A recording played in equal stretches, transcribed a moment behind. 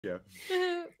Yeah.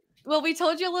 Well, we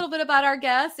told you a little bit about our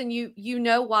guest, and you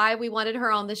know why we wanted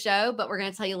her on the show, but we're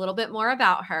going to tell you a little bit more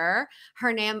about her.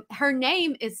 Her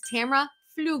name is Tamara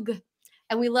Pflug,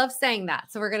 and we love saying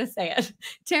that, so we're going to say it.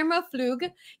 Tamara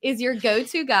Pflug is your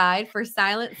go-to guide for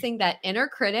silencing that inner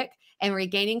critic and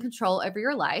regaining control over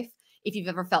your life. If you've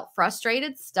ever felt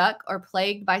frustrated, stuck, or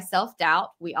plagued by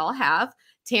self-doubt, we all have,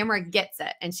 Tamara gets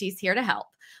it, and she's here to help.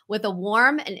 With a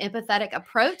warm and empathetic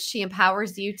approach, she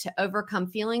empowers you to overcome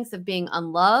feelings of being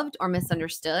unloved or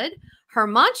misunderstood. Her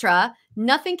mantra,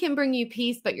 nothing can bring you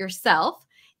peace but yourself,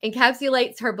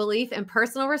 encapsulates her belief in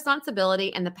personal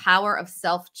responsibility and the power of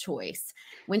self-choice.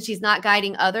 When she's not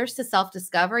guiding others to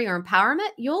self-discovery or empowerment,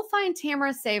 you'll find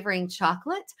Tamara savoring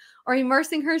chocolate or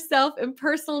immersing herself in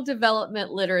personal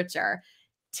development literature.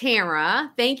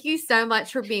 Tamara, thank you so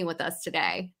much for being with us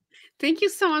today. Thank you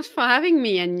so much for having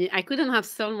me. And I couldn't have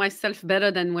sold myself better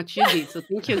than what you did. So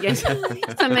thank you guys.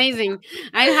 It's amazing.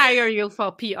 I'll hire you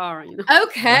for PR, you know.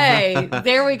 Okay,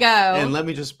 there we go. And let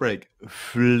me just break.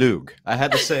 Pflug. I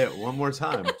had to say it one more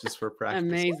time just for practice.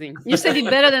 Amazing. You said it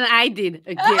better than I did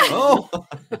again. Oh,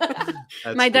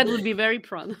 My dad would be very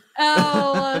proud.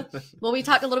 Oh, well, we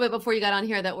talked a little bit before you got on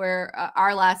here that we're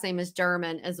our last name is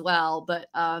German as well, but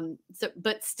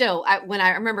still, when I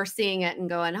remember seeing it and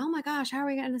going, oh my gosh, how are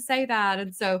we going to say that?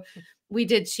 And so we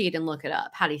did cheat and look it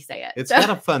up. How do you say it? It's got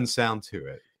a fun sound to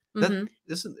it. Mhm.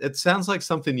 It sounds like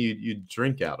something you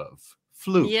drink out of.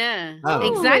 Flute. Yeah,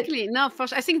 Oh. exactly. No, for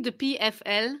sure. I think the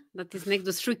PFL that is next,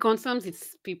 those three consonants,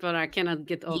 it's people I cannot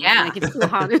get over. Yeah. Like it's too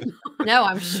hard. No,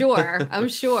 I'm sure. I'm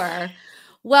sure.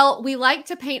 Well, we like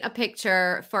to paint a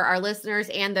picture for our listeners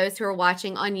and those who are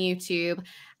watching on YouTube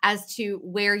as to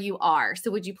where you are.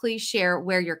 So would you please share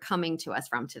where you're coming to us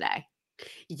from today?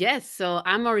 Yes, so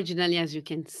I'm originally, as you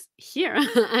can hear,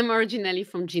 I'm originally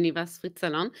from Geneva,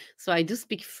 Switzerland. So I do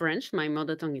speak French. My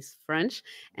mother tongue is French.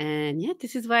 And yeah,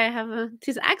 this is why I have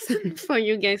this accent for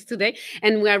you guys today.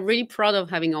 And we are really proud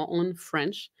of having our own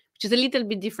French, which is a little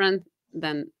bit different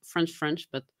than French,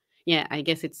 but yeah, I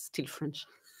guess it's still French.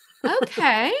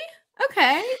 Okay.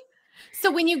 Okay.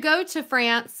 So when you go to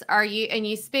France,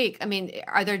 you speak, I mean,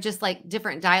 are there just like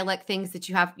different dialect things that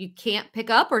you can't pick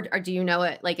up, or do you know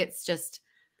it? Like it's just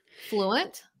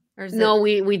fluent? Or is No,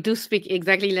 we do speak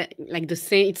exactly like the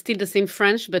same. It's still the same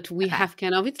French, but we Okay. have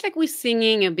kind of, it's like we're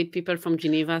singing a bit, people from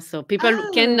Geneva. So people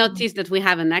Oh. can notice that we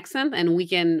have an accent, and we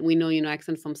know,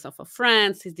 accent from south of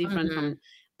France is different from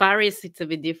Paris. It's a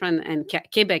bit different. And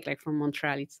Quebec, like from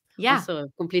Montreal, it's also a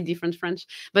completely different French.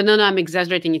 But no, I'm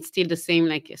exaggerating. It's still the same,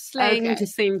 like slang, Okay. the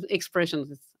same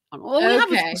expressions. We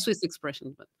have a few Swiss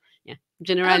expressions, but yeah,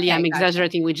 generally Okay, I'm gotcha.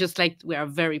 exaggerating. We are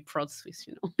very proud Swiss,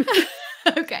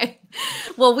 Okay.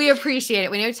 Well, we appreciate it.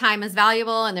 We know time is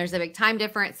valuable and there's a big time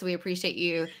difference. So we appreciate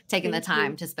you taking the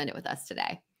time to spend it with us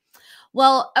today.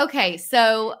 Well, okay.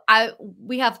 So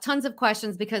we have tons of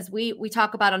questions because we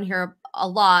talk about on here a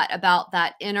lot about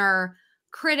that inner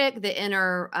critic, the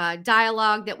inner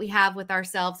dialogue that we have with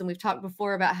ourselves. And we've talked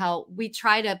before about how we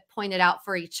try to point it out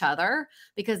for each other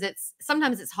because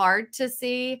sometimes it's hard to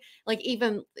see. Like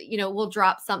even, we'll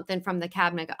drop something from the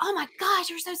cabinet and go, oh my gosh,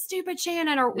 you're so stupid,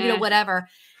 Shannon, or whatever.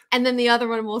 And then the other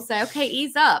one will say, okay,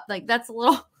 ease up. Like it's a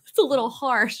little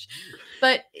harsh.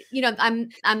 But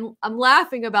I'm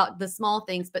laughing about the small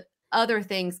things, but other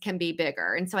things can be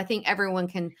bigger. And so I think everyone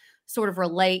can sort of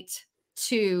relate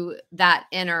to that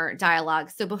inner dialogue.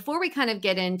 So before we kind of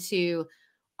get into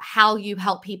how you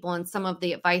help people and some of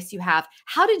the advice you have,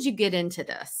 how did you get into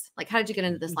this? Like, how did you get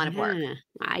into this line of work?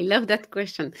 I love that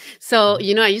question. So,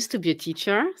 I used to be a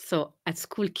teacher. So at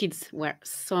school, kids were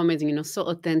so amazing, so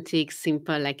authentic,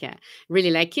 simple, like I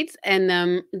really like kids.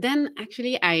 And then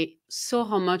actually I saw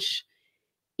how much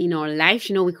in our life,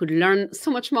 we could learn so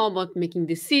much more about making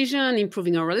decisions,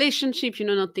 improving our relationship,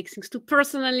 not take things too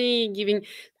personally, giving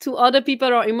to other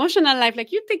people our emotional life,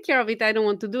 like you take care of it, I don't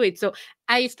want to do it. So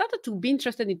I started to be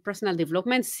interested in personal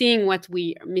development, seeing what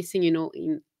we are missing,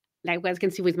 in like what I can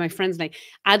see with my friends, like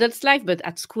adults' life, but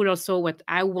at school also what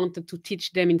I wanted to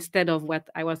teach them instead of what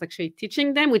I was actually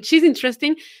teaching them, which is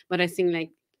interesting. But I think like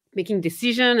making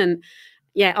decision and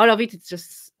all of it, it's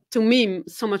just, to me,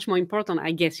 so much more important,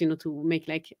 I guess, to make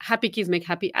like happy kids make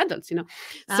happy adults,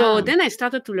 So then I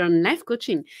started to learn life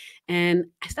coaching and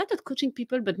I started coaching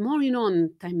people, but more,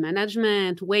 on time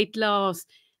management, weight loss,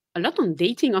 a lot on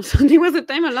dating also. There was a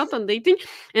time a lot on dating.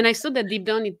 And I saw that deep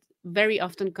down, it very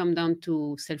often come down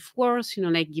to self-worth,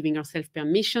 like giving ourselves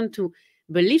permission to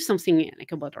believe something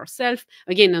like about ourselves.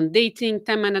 Again, on dating,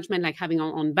 time management, like having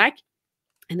our own back.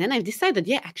 And then I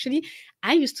decided, actually,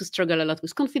 I used to struggle a lot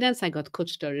with confidence. I got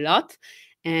coached a lot.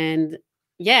 And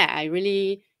I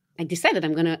I decided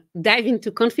I'm going to dive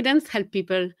into confidence, help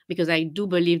people, because I do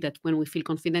believe that when we feel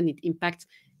confident, it impacts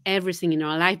everything in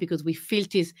our life, because we feel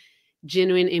this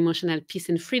genuine emotional peace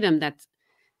and freedom that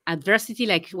adversity,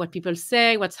 like what people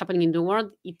say, what's happening in the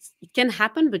world, it can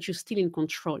happen, but you're still in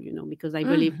control, because I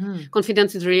believe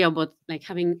confidence is really about like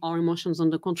having our emotions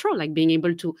under control, like being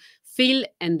able to feel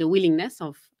and the willingness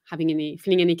of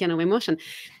feeling any kind of emotion.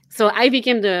 So I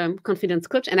became the confidence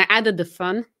coach, and I added the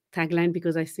fun tagline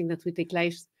because I think that we take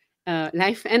life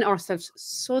and ourselves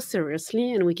so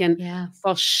seriously, and we can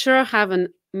for sure have a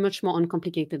much more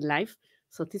uncomplicated life.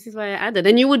 So this is why I added.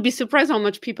 And you would be surprised how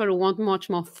much people want much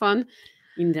more fun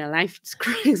in their life. It's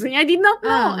crazy. I did not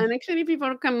know. And actually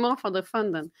people come more for the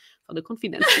fun than for the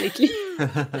confidence lately.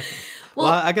 Well,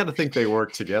 I got to think they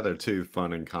work together too,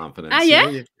 fun and confidence.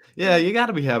 Yeah? You got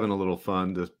to be having a little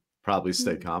fun to probably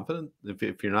stay confident.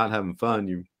 If you're not having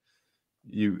fun,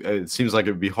 it seems like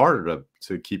it would be harder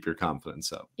to keep your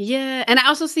confidence up. Yeah. And I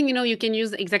also think, you can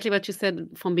use exactly what you said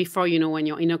from before, when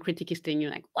your inner critic is telling you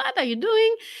like, what are you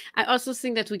doing? I also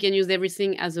think that we can use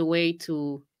everything as a way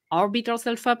to beat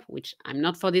ourselves up, which I'm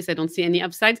not for this. I don't see any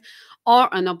upsides, or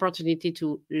an opportunity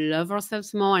to love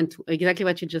ourselves more, and to exactly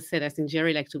what you just said. I think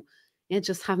Jerry, like to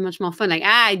just have much more fun. Like,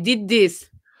 I did this.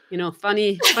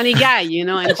 Funny guy,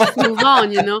 and just move on,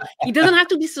 It doesn't have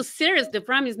to be so serious. The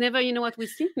problem is never, what we're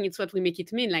thinking. It's what we make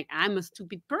it mean. Like, I'm a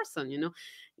stupid person,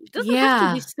 It doesn't have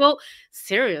to be so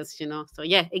serious, So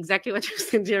yeah, exactly what you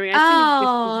said, Jerry.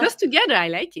 I think it goes together. I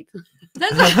like it.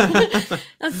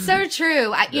 That's so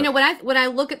true. When I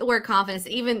look at the word confidence,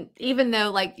 even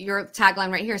though like your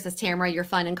tagline right here says Tamara, your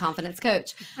fun and confidence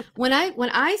coach. When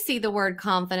I see the word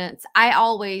confidence, I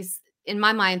always in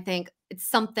my mind think it's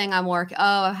something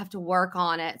I have to work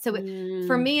on it. So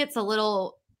for me, it's a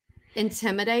little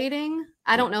intimidating.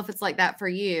 I don't know if it's like that for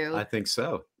you. I think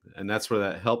so. And that's where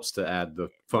that helps to add the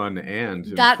fun and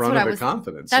in that's front what of the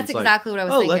confidence. That's exactly what I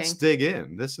was thinking. Let's dig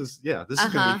in. This is going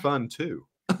to be fun too.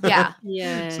 Yeah.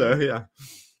 Yeah. So, yeah.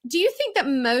 Do you think that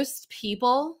most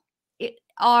people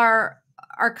are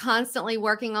constantly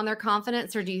working on their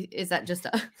confidence, or is that just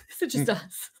us? Is it just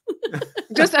us?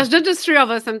 just the three of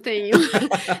us, I'm telling you.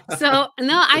 So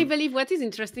no, I believe what is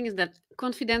interesting is that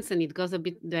confidence, and it goes a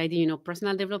bit the idea,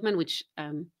 personal development, which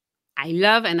I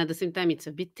love, and at the same time it's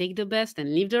a bit take the best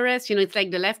and leave the rest. It's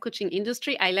like the life coaching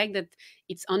industry. I like that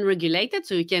it's unregulated,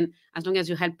 so you can, as long as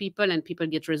you help people and people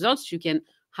get results, you can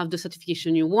have the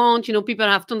certification you want. People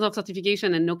have tons of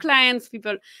certification and no clients.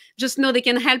 People just know they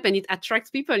can help, and it attracts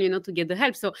people, to get the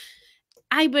help. So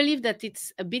I believe that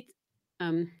it's a bit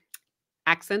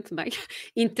like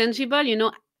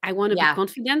intangible. I want to be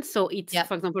confident. So it's,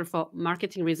 for example, for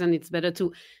marketing reason, it's better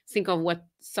to think of what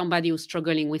somebody who's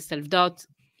struggling with self-doubt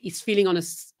is feeling on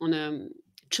a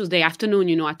Tuesday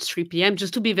afternoon, at 3 p.m.,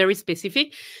 just to be very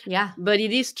specific. Yeah. But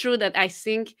it is true that I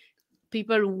think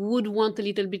people would want a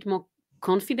little bit more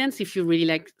confidence if you really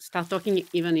like start talking,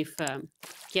 even if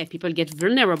people get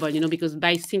vulnerable, because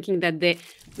by thinking that they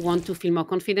want to feel more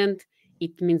confident,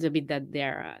 it means a bit that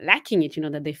they're lacking it,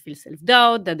 that they feel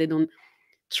self-doubt, that they don't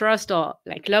trust or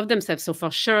like love themselves. So for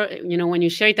sure, when you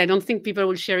share it, I don't think people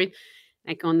will share it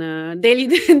like on a daily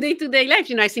day-to-day life.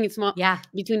 I think it's more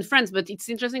between friends. But it's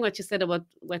interesting what you said about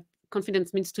what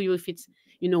confidence means to you, if it's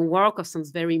work or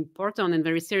sounds very important and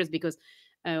very serious, because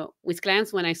with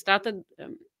clients, when I started,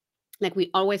 like we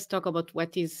always talk about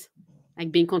what is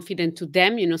like being confident to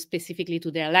them, specifically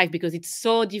to their life, because it's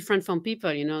so different from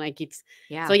people, like it's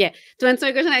so to answer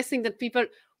your question, I think that people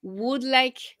would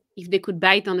like, if they could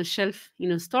buy it on a shelf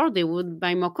in a store, they would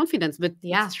buy more confidence. But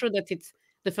it's true that it's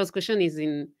the first question is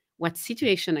in what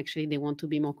situation actually they want to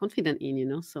be more confident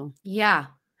in, so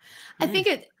I think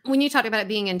when you talk about it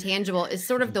being intangible is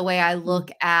sort of the way I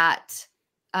look at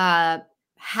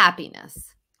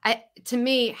happiness. To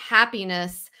me,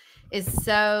 happiness is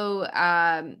so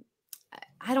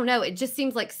I don't know. It just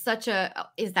seems like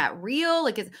is that real?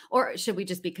 Like, or should we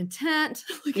just be content?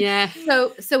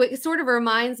 So it sort of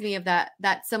reminds me of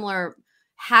that similar.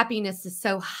 Happiness is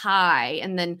so high,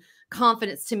 and then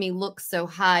confidence to me looks so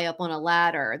high up on a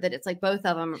ladder that it's like both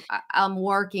of them. I'm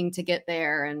working to get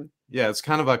there, and it's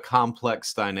kind of a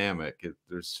complex dynamic.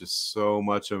 There's just so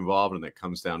much involved, and it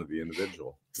comes down to the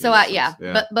individual. So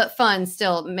but fun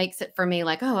still makes it for me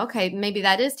like, oh, okay, maybe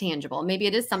that is tangible. Maybe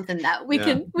it is something that we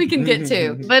can get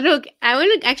to. But look, I will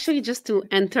actually just to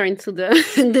enter into the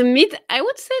the myth. I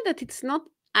would say that it's not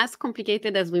as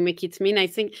complicated as we make it mean. I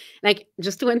think, like,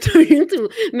 just to enter into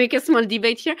make a small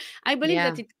debate here, I believe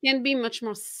that it can be much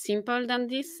more simple than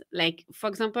this. Like, for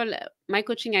example, my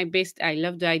coaching, I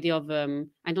love the idea of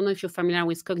I don't know if you're familiar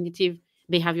with cognitive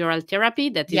behavioral therapy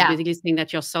that is Yeah. basically saying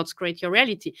that your thoughts create your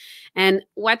reality. And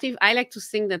what if I like to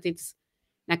think that it's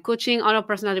like coaching or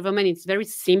personal development, it's very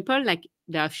simple. Like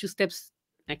there are a few steps,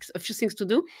 like a few things to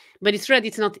do, but it's right.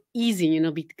 It's not easy, you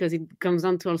know, because it comes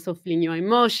down to also feeling your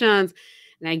emotions,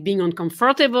 like being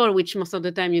uncomfortable, which most of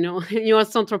the time, you know, you're an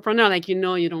entrepreneur, like, you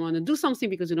know, you don't want to do something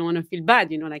because you don't want to feel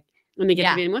bad, you know, like a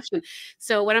negative emotion.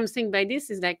 So what I'm saying by this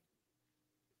is like,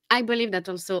 I believe that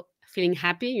also feeling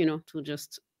happy, you know, to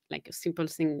just like a simple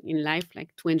thing in life,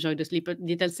 like to enjoy the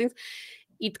little things,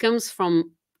 it comes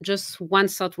from just one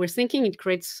thought we're thinking, it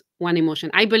creates one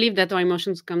emotion. I believe that our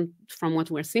emotions come from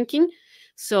what we're thinking.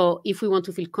 So if we want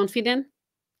to feel confident,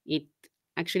 it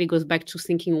actually goes back to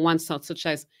thinking one thought, such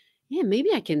as, yeah,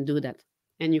 maybe I can do that.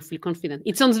 And you feel confident.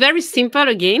 It sounds very simple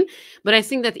again, but I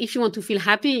think that if you want to feel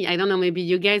happy, I don't know, maybe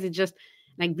you guys, it's just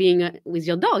like being with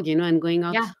your dog, you know, and going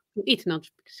out to eat, not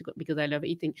because I love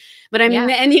eating, but I mean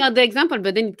any other example,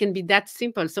 but then it can be that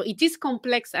simple. So it is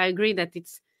complex. I agree that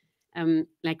it's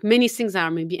like many things are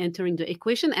maybe entering the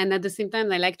equation, and at the same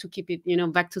time I like to keep it, you know,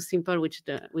 back to simple, with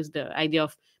the idea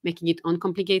of making it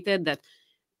uncomplicated. That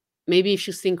maybe if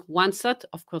you think one thought,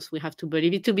 of course we have to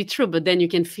believe it to be true, but then you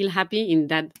can feel happy in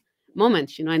that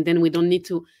moment, you know, and then we don't need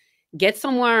to get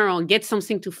somewhere or get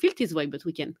something to feel this way, but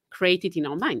we can create it in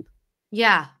our mind.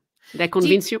 Yeah. Did I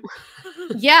convince you?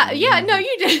 Yeah. No,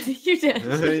 you did. You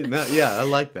did. No, yeah, I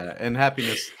like that. And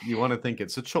happiness, you want to think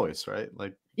it's a choice, right?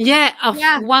 Like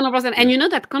 100%. And you know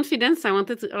that confidence, I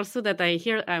wanted to also that I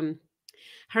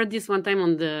heard this one time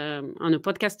on a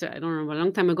podcast, I don't remember, a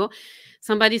long time ago.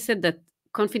 Somebody said that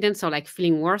confidence, or like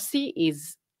feeling worthy,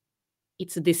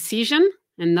 it's a decision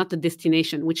and not a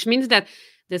destination, which means that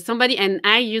there's somebody, and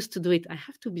I used to do it. I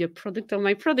have to be a product of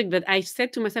my product, but I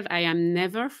said to myself, I am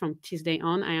never, from this day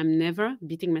on, I am never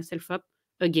beating myself up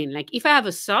again. Like if I have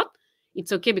a thought,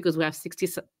 it's okay because we have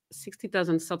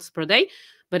 60,000 thoughts per day,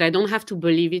 but I don't have to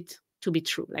believe it to be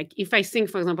true. Like if I think,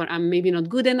 for example, I'm maybe not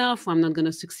good enough, or I'm not going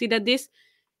to succeed at this,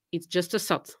 it's just a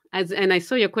thought. And I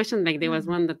saw your question, like there was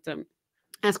one that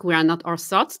asked, we are not our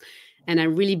thoughts. And I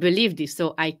really believe this.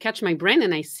 So I catch my brain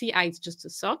and I see, it's just a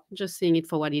thought, just seeing it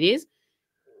for what it is.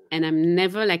 And I'm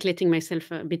never like letting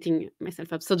myself, beating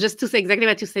myself up. So just to say exactly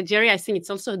what you said, Jerry, I think it's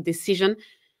also a decision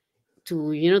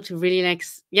to, you know, to really like,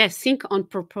 think on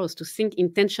purpose, to think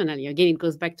intentionally. Again, it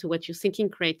goes back to what you're thinking,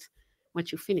 create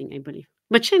what you're feeling, I believe.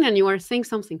 But Shannon, you are saying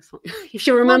something. So if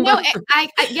you remember. Well, no,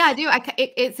 I do.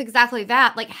 It's exactly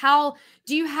that. Like, how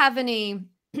do you have any,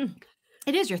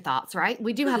 it is your thoughts, right?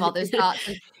 We do have all those thoughts.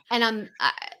 And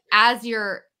as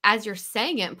you're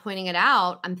saying it and pointing it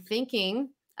out, I'm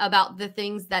thinking about the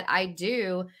things that I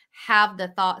do have the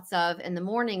thoughts of in the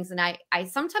mornings. And I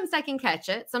sometimes I can catch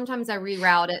it. Sometimes I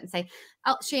reroute it and say,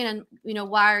 oh, Shannon, you know,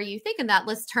 why are you thinking that?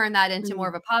 Let's turn that into more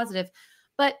of a positive.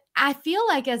 But I feel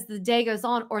like as the day goes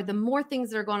on, or the more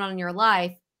things that are going on in your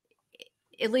life,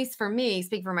 at least for me,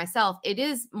 speak for myself, it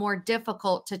is more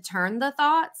difficult to turn the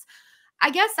thoughts. I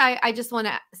guess I just want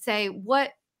to say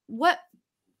what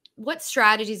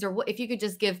strategies, or if you could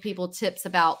just give people tips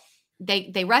about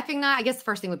they recognize, I guess the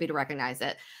first thing would be to recognize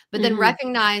it, but then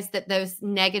recognize that those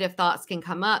negative thoughts can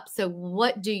come up. So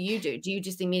what do you do? Do you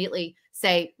just immediately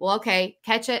say, well, okay,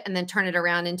 catch it and then turn it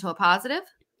around into a positive?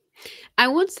 I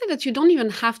would say that you don't even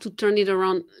have to turn it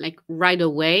around like right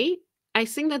away. I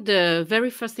think that the very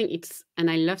first thing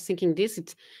and I love thinking this,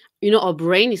 it's, you know, our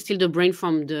brain is still the brain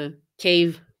from the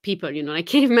cave people, you know, like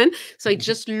cavemen. So it's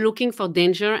just looking for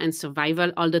danger and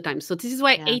survival all the time. So this is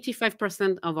why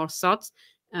 85% of our thoughts,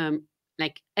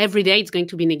 like every day, it's going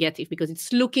to be negative because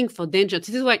it's looking for danger.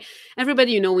 This is why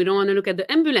everybody, you know, we don't want to look at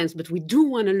the ambulance, but we do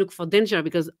want to look for danger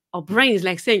because our brain is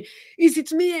like saying, is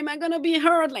it me? Am I going to be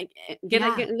hurt? Like, I'm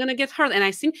going to get hurt. And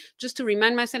I think just to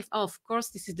remind myself, of course,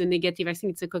 this is the negative. I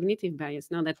think it's a cognitive bias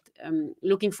now that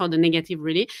looking for the negative,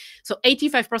 really. So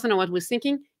 85% of what we're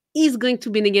thinking is going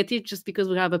to be negative just because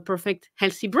we have a perfect,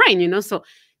 healthy brain, you know? So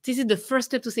this is the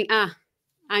first step to think,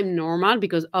 I'm normal,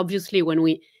 because obviously when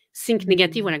we think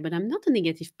negative, we're like, but I'm not a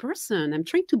negative person. I'm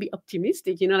trying to be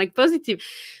optimistic, you know, like positive.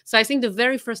 So I think the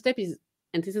very first step is,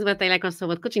 and this is what I like also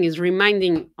about coaching, is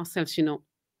reminding ourselves, you know,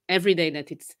 every day that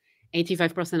it's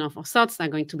 85% of our thoughts are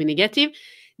going to be negative.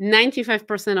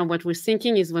 95% of what we're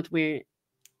thinking is what we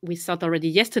thought already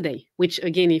yesterday, which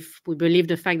again, if we believe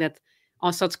the fact that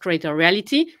our thoughts create our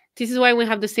reality, this is why we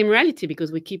have the same reality,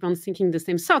 because we keep on thinking the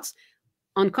same thoughts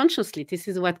unconsciously. This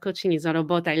is what coaching is all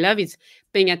about. I love it,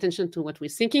 paying attention to what we're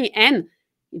thinking. And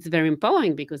it's very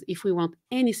empowering, because if we want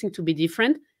anything to be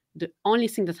different, the only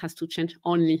thing that has to change,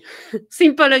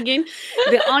 simple again,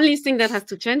 the only thing that has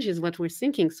to change is what we're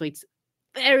thinking. So it's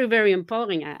very, very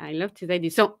empowering. I love this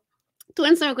idea. So to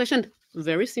answer your question,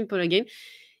 very simple again,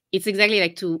 it's exactly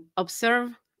like to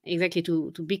observe, exactly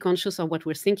to be conscious of what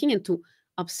we're thinking and to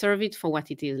observe it for what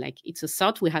it is. Like it's a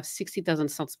thought. We have 60,000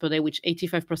 thoughts per day, which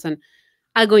 85%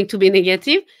 are going to be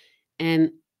negative.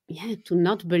 And yeah, to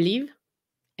not believe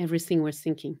everything we're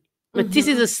thinking. But this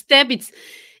is a step.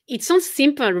 It sounds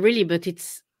simple, really, but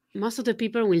it's most of the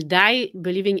people will die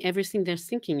believing everything they're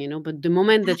thinking, you know. But the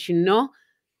moment that you know,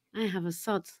 I have a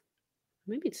thought,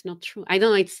 maybe it's not true. I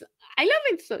don't know. I love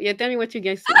it. So yeah, tell me what you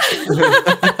guys think.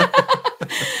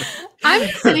 I'm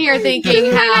just sitting here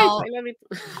thinking how I love it.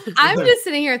 I'm just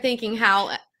sitting here thinking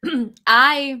how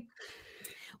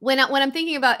when I'm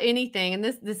thinking about anything, and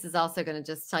this is also going to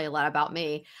just tell you a lot about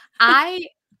me. I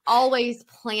always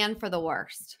plan for the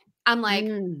worst. I'm like,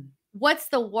 what's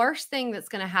the worst thing that's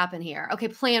going to happen here? Okay,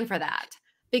 plan for that,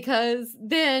 because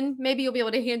then maybe you'll be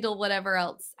able to handle whatever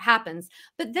else happens.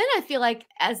 But then I feel like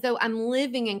as though I'm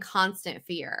living in constant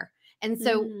fear. And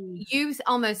so you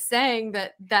almost saying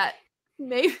that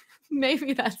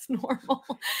maybe that's normal,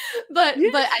 but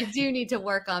I do need to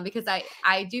work on, because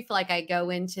I do feel like I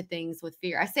go into things with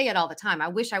fear. I say it all the time. I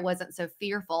wish I wasn't so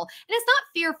fearful. And it's not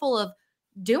fearful of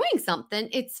doing something.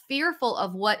 It's fearful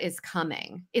of what is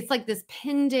coming. It's like this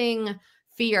pending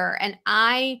fear. And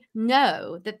I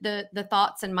know that the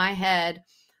thoughts in my head,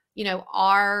 you know,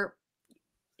 are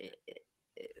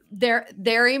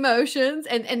their emotions,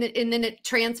 and then it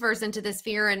transfers into this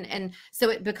fear, and so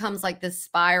it becomes like this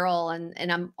spiral, and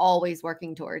I'm always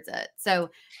working towards it. So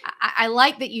I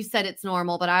like that you said it's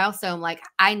normal, but I also am like,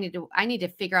 I need to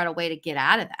figure out a way to get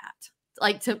out of that.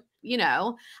 Like, to, you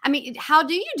know, I mean, how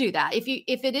do you do that? If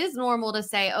it is normal to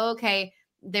say, oh, okay,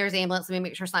 there's ambulance, let me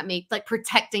make sure it's not me, like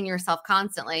protecting yourself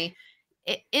constantly,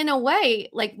 in a way,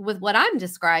 like with what I'm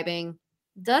describing,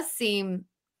 does seem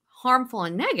harmful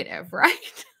and negative,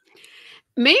 right?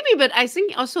 Maybe, but I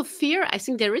think also fear, I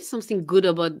think there is something good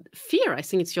about fear. I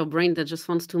think it's your brain that just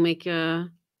wants to make sure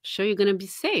you're going to be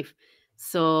safe.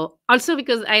 So also,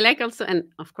 because I like also, and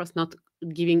of course not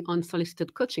giving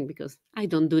unsolicited coaching, because I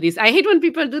don't do this. I hate when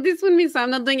people do this with me, so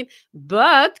I'm not doing it.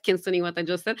 But canceling what I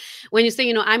just said, when you say,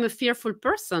 you know, I'm a fearful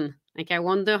person, like I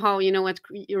wonder how, you know, what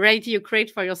reality you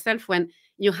create for yourself when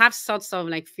you have thoughts of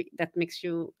like that makes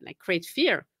you like create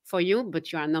fear for you,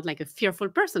 but you are not like a fearful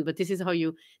person, but this is how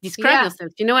you describe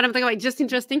yourself. You know what I'm talking about? It's just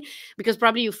interesting, because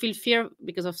probably you feel fear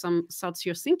because of some thoughts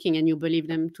you're thinking and you believe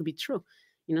them to be true,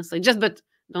 you know. So just, but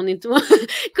don't need to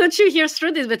coach you here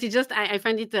through this, but it just, I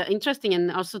find it interesting.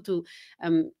 And also to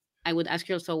I would ask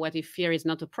you also, what if fear is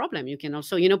not a problem? You can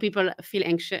also, you know, people feel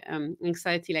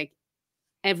anxiety like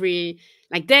every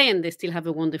like day, and they still have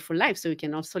a wonderful life. So you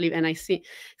can also live, and I see,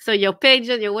 so your page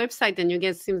and your website, and you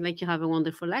guys seems like you have a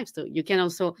wonderful life, so you can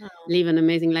also live an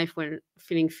amazing life while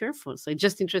feeling fearful. So it's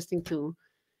just interesting to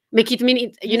make it mean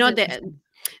it, you know,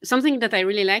 something that I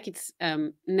really like, it's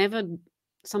never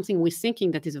something we're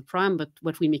thinking that is a problem, but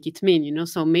what we make it mean, you know.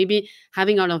 So maybe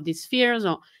having all of these fears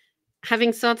or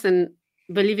having thoughts and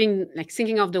believing, like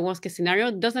thinking of the worst case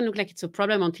scenario, doesn't look like it's a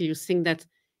problem until you think that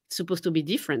supposed to be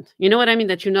different. You know what I mean?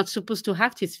 That you're not supposed to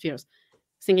have these fears,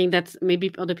 thinking that maybe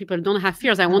other people don't have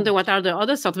fears. I wonder what are the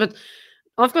other thoughts. But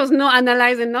of course, no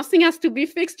analyze, and nothing has to be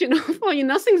fixed, you know, for you.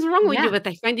 Nothing's wrong with you. But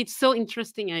I find it so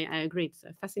interesting. I agree. It's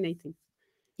fascinating.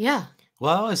 Yeah.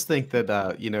 Well, I always think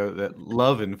that you know, that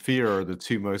love and fear are the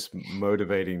two most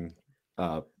motivating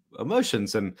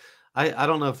emotions, and I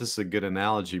don't know if this is a good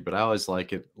analogy, but I always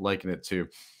liken it to,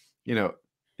 you know,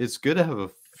 it's good to have a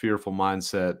fearful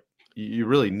mindset. You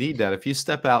really need that. If you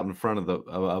step out in front of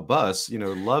a bus, you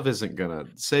know, love isn't gonna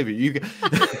save you.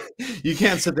 You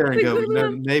can't sit there and go,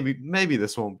 no, maybe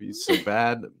this won't be so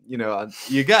bad. You know,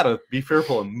 you gotta be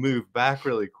fearful and move back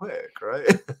really quick, right?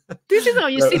 This is how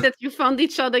you see that you found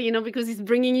each other, you know, because it's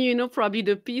bringing you, you know, probably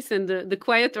the peace and the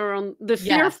quiet around the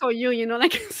fear for you, you know,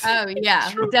 like. Oh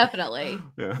yeah, definitely.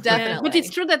 Definitely. But it's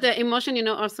true that the emotion, you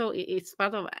know, also it's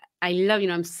part of, I love, you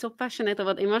know, I'm so passionate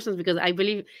about emotions, because I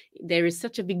believe there is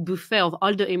such a big buffet of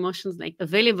all the emotions like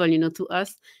available, you know, to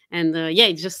us. And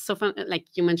it's just so fun. Like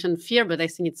you mentioned fear, but I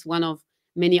think it's one of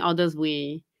many others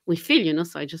we feel, you know.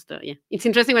 So I just, it's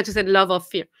interesting what you said, love or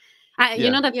fear.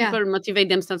 You know that people motivate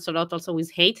themselves a lot also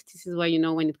with hate. This is why, you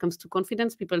know, when it comes to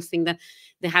confidence, people think that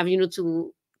they have, you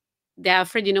know, they're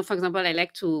afraid, you know. For example, I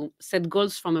like to set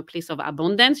goals from a place of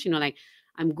abundance, you know, like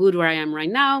I'm good where I am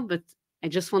right now, but I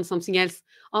just want something else.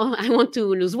 Oh, I want to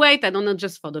lose weight. I don't know,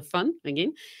 just for the fun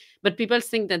again. But people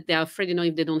think that they're afraid, you know,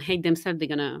 if they don't hate themselves, they're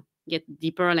going to get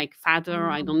deeper, like fatter.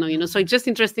 I don't know, you know. So it's just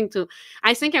interesting to,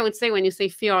 I think I would say when you say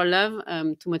fear or love,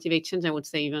 to motivate change, I would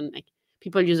say even like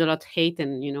people use a lot hate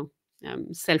and, you know,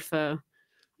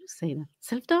 say that?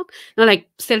 Self-doubt? No, like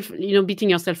beating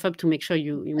yourself up to make sure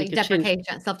you Like make a change. deprecation,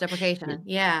 Yeah. self-deprecation.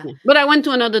 Yeah. Yeah. But I went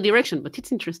to another direction, but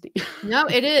it's interesting. No,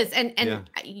 it is. And Yeah.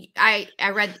 I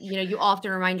read, you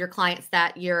often remind your clients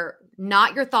that you're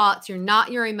not your thoughts, you're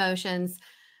not your emotions,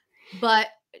 but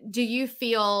do you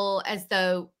feel as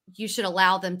though you should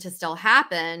allow them to still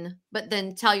happen, but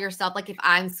then tell yourself, like, if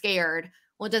I'm scared,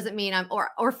 well, it doesn't mean I'm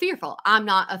or fearful. I'm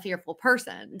not a fearful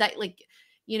person. That, like,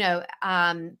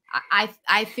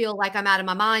 I feel like I'm out of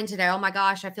my mind today. Oh my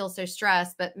gosh, I feel so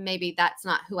stressed, but maybe that's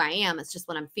not who I am. It's just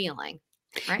what I'm feeling.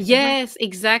 Right? Yes,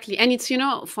 exactly. And it's,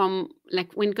 from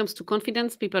like when it comes to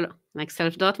confidence, people like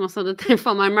self-doubt most of the time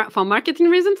for marketing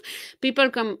reasons, people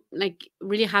come like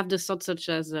really have the thoughts such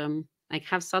as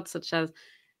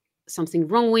something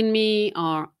wrong with me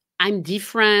or I'm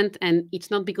different. And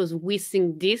it's not because we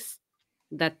think this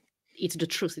that it's the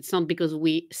truth. It's not because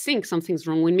we think something's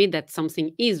wrong with me that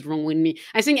something is wrong with me.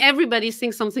 I think everybody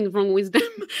thinks something's wrong with them.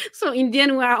 So in the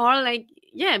end, we are all like,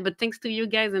 yeah, but thanks to you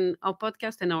guys and our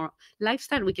podcast and our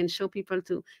lifestyle, we can show people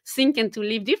to think and to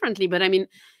live differently. But I mean,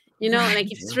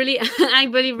 like it's really, I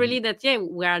believe really that, yeah,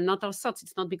 we are not our thoughts.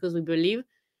 It's not because we believe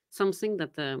something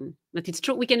that it's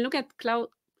true. We can look at cloud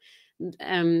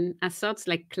as thoughts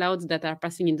like clouds that are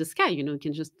passing in the sky. You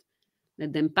can just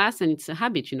let them pass, and it's a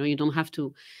habit. You don't have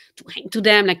to hang to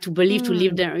them, like to believe, to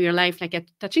live your life like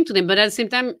attaching to them. But at the same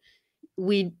time,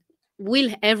 we will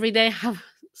every day have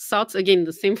thoughts, again,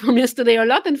 the same from yesterday a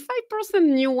lot, and 5%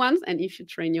 new ones. And if you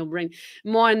train your brain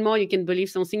more and more, you can believe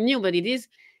something new. But it is,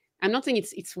 I'm not saying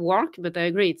it's work, but I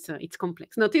agree it's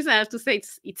complex. Notice I have to say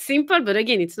it's simple, but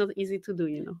again, it's not easy to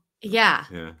do. Yeah.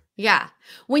 Yeah. Yeah.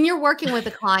 When you're working with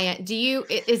a client,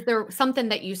 is there something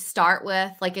that you start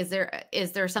with? Like, is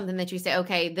there something that you say,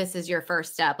 okay, this is your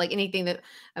first step? Like anything that,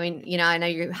 I mean, I know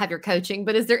you have your coaching,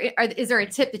 but is there a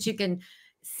tip that you can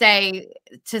say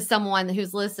to someone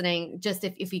who's listening, just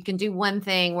if you can do one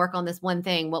thing, work on this one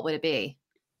thing, what would it be?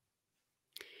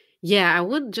 Yeah, I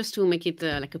would, just to make it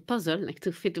like a puzzle, like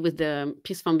to fit with the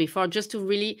piece from before, just to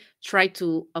really try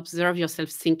to observe yourself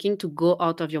thinking, to go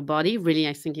out of your body. Really,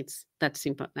 I think it's that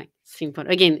simple. Like simple.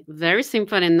 Again, very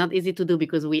simple and not easy to do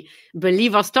because we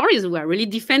believe our stories. We are really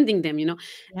defending them,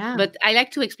 Yeah. But I like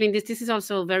to explain this. This is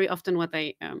also very often what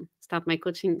I start my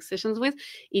coaching sessions with,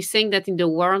 is saying that in the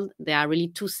world, there are really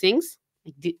two things,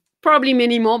 like probably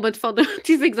many more, but for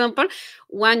this example,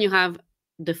 one, you have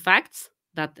the facts,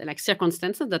 that like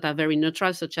circumstances that are very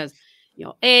neutral, such as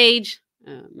your age,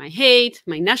 my height,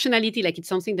 my nationality, like it's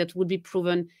something that would be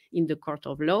proven in the court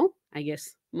of law, I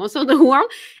guess, most of the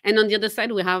world. And on the other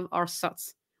side, we have our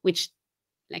thoughts, which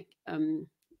like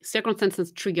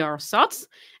circumstances trigger our thoughts.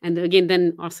 And again,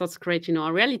 then our thoughts create,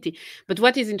 our reality. But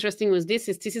what is interesting with this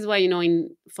is why,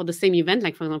 for the same event,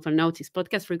 like for example, now this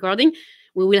podcast recording,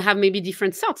 we will have maybe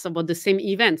different thoughts about the same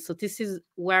event. So this is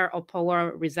where our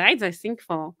power resides, I think,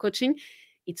 for coaching.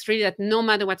 It's really that no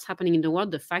matter what's happening in the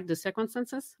world, the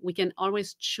circumstances, we can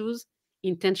always choose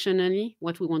intentionally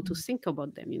what we want to think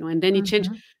about them, and then it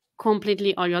changes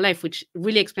completely all your life, which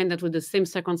really explains that with the same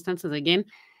circumstances again,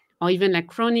 or even like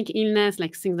chronic illness,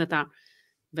 like things that are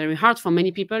very hard for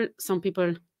many people. Some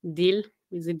people deal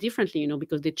with it differently,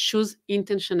 because they choose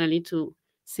intentionally to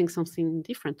think something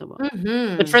different about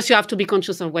it. But first, you have to be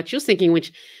conscious of what you're thinking,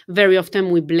 which very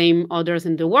often we blame others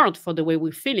in the world for the way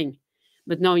we're feeling.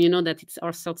 But now you know that it's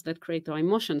our thoughts that create our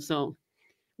emotions. So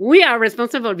we are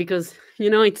responsible because,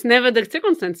 it's never the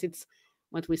circumstance, it's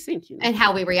what we think. And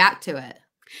how we react to it.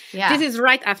 Yeah. This is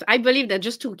right after. I believe that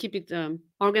just to keep it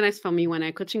organized for me when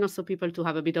I'm coaching also people to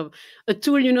have a bit of a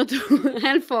tool, to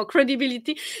help for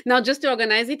credibility. Now, just to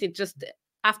organize it, it's just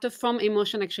after from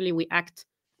emotion, actually, we act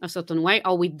a certain way,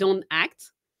 or we don't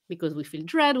act because we feel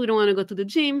dread. We don't want to go to the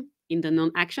gym in the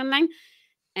non-action line.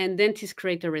 And then this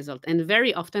create a result. And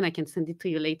very often, I can send it to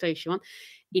you later if you want.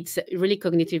 It's really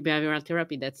cognitive behavioral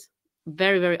therapy. That's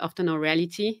very, very often our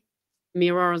reality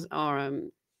mirrors or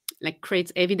like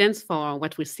creates evidence for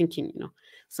what we're thinking,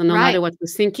 So no matter what we're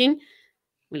thinking,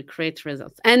 we'll create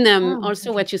results. And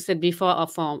also what you said before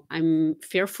of I'm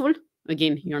fearful.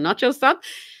 Again, you're not yourself.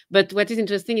 But what is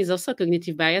interesting is also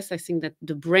cognitive bias. I think that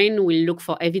the brain will look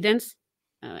for evidence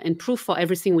and proof for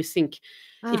everything we think.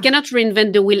 It cannot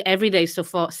reinvent the wheel every day. So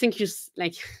for think you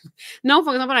like now,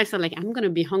 for example, I said like I'm gonna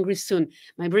be hungry soon.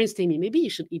 My brain's telling me maybe you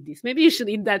should eat this, maybe you should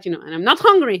eat that, and I'm not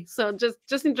hungry. So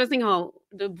just interesting how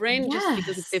the brain, just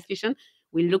because it's efficient,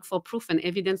 will look for proof and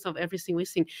evidence of everything we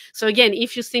think. So again,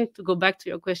 if you think, to go back to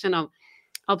your question of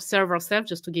observe ourselves,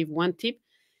 just to give one tip,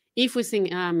 if we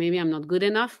think maybe I'm not good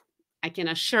enough, I can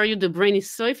assure you the brain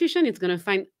is so efficient, it's gonna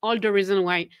find all the reason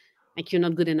why like you're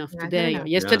not good enough today or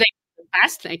yesterday.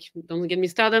 past. Like, don't get me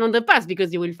started on the past,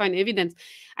 because you will find evidence.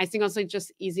 I think also it's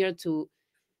just easier to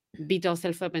beat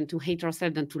ourselves up and to hate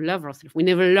ourselves than to love ourselves. We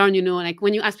never learn, like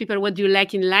when you ask people what do you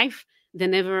like in life, they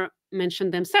never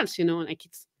mention themselves, like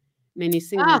it's many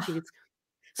things Oh, until it's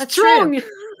that's true. strong.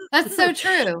 That's so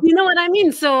true. You know what I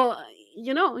mean? So,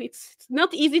 it's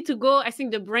not easy to go. I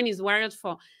think the brain is wired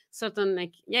for certain,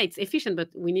 like, yeah, it's efficient, but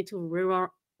we need to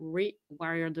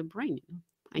rewire the brain.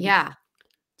 I guess.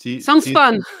 Yeah. Sounds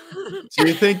fun. Do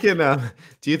you think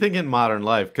in modern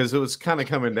life, because it was kind of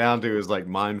coming down to is like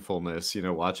mindfulness,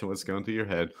 watching what's going through your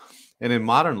head. And in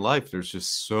modern life, there's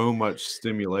just so much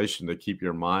stimulation to keep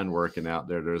your mind working out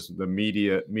there. There's the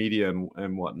media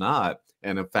and whatnot,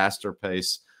 and a faster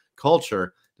pace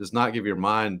culture does not give your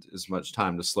mind as much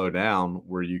time to slow down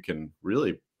where you can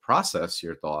really process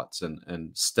your thoughts and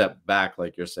step back,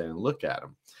 like you're saying, and look at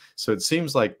them. So it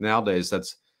seems like nowadays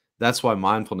that's why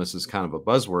mindfulness is kind of a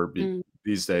buzzword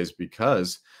these days,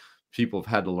 because people have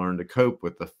had to learn to cope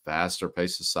with the faster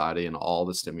paced society and all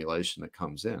the stimulation that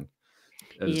comes in.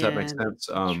 Does that make sense?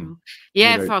 True.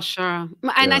 Yeah, for sure.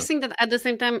 And I Yeah. think that at the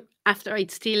same time, after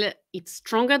it's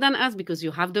stronger than us, because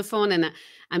you have the phone, and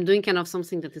I'm doing kind of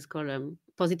something that is called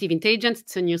positive intelligence.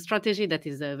 It's a new strategy that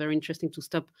is very interesting to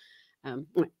stop.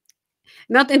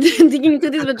 Not digging into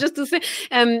this, but just to say,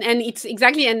 and it's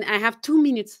exactly, and I have 2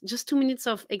 minutes, just 2 minutes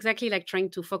of exactly like trying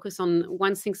to focus on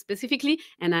one thing specifically.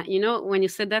 And when you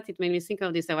said that, it made me think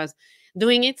of this. I was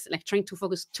doing it, like trying to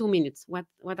focus 2 minutes. What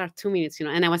are 2 minutes,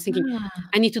 And I was thinking,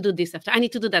 I need to do this after, I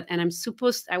need to do that. And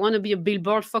I want to be a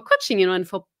billboard for coaching, and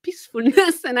for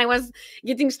peacefulness. And I was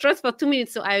getting stressed for 2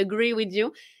 minutes. So I agree with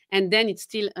you. And then it's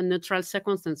still a neutral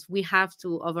circumstance. We have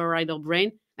to override our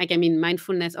brain. Like, I mean,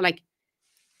 mindfulness, or like,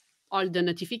 all the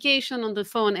notification on the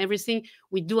phone, everything,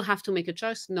 we do have to make a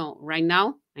choice. No, right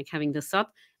now, like having the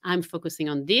thought, I'm focusing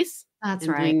on this. That's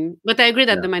and right. But I agree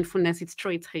that the mindfulness, it's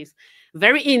true. It's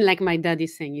very in, like my dad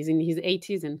is saying, he's in his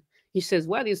 80s and he says,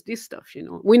 what is this stuff?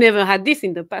 We never had this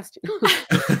in the past.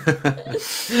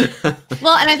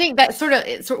 Well, and I think that sort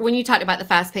of when you talked about the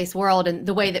fast-paced world and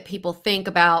the way that people think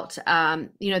about,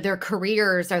 their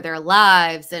careers or their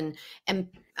lives, and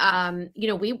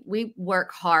we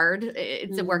work hard.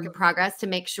 It's a work in progress to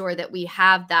make sure that we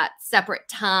have that separate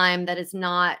time that is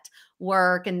not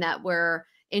work, and that we're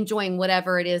enjoying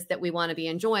whatever it is that we want to be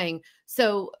enjoying.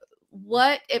 So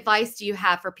what advice do you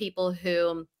have for people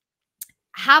who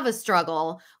have a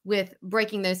struggle with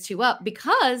breaking those two up?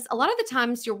 Because a lot of the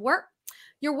times your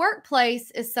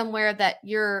workplace is somewhere that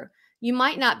you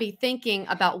might not be thinking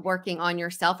about working on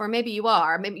yourself, or maybe you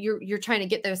are. Maybe you're trying to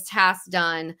get those tasks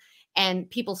done, and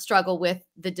people struggle with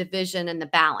the division and the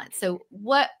balance. So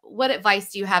what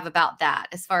advice do you have about that,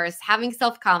 as far as having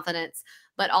self-confidence,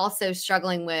 but also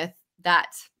struggling with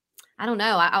that? I don't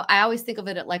know. I always think of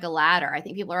it like a ladder. I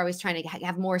think people are always trying to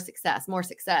have more success.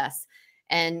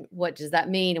 And what does that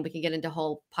mean? And we can get into a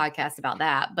whole podcast about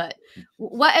that. But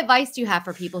what advice do you have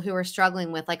for people who are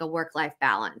struggling with like a work-life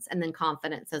balance and then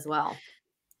confidence as well?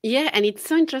 Yeah, and it's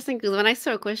so interesting because when I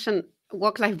saw a question,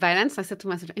 work-life balance, I said to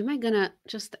myself, am I gonna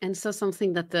just answer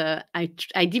something that I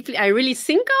really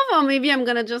think of, or maybe I'm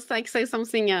gonna just like say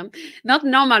something not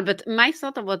normal? But my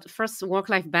thought about first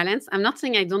work-life balance, I'm not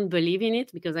saying I don't believe in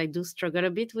it, because I do struggle a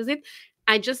bit with it.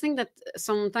 I just think that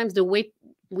sometimes the way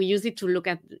we use it to look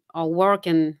at our work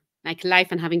and like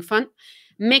life and having fun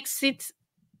makes it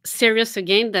serious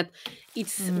again, that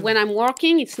it's when I'm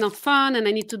working, it's not fun, and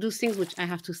I need to do things which I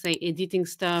have to say, editing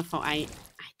stuff, or I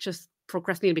just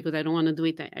procrastinate because I don't want to do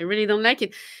it. I really don't like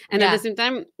it. And at the same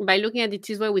time, by looking at it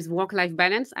this way with work-life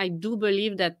balance, I do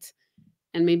believe that,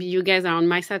 and maybe you guys are on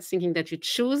my side thinking that you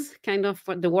choose kind of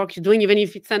what the work you're doing, even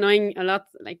if it's annoying a lot,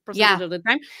 like percentage of the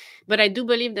time. But I do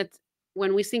believe that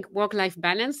when we think work-life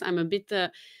balance, I'm a bit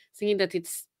thinking that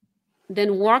it's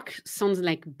then work sounds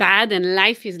like bad and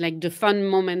life is like the fun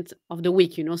moment of the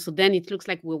week, So then it looks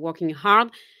like we're working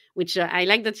hard, which I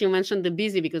like that you mentioned the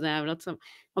busy, because I have lots of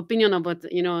opinion about,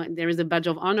 there is a badge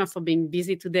of honor for being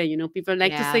busy today. People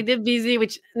like to say they're busy,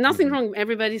 which nothing wrong.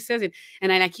 Everybody says it.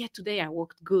 And I like, today I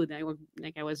worked good. I worked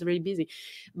like I was really busy.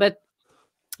 But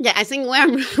yeah, I think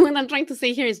what I'm trying to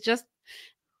say here is just,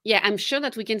 I'm sure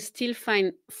that we can still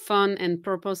find fun and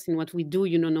purpose in what we do,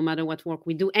 no matter what work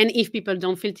we do. And if people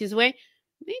don't feel this way,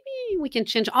 maybe we can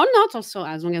change or not also,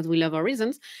 as long as we love our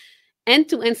reasons. And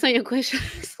to answer your question,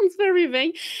 sounds very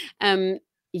vague. I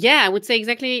would say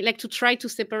exactly like to try to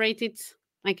separate it,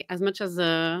 like as much as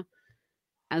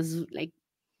like,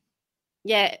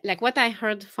 like what I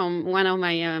heard from one of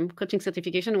my coaching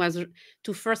certification was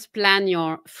to first plan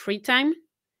your free time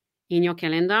in your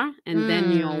calendar and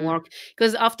then your work.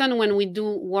 Because often when we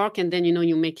do work and then,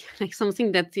 you make like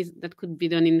something that could be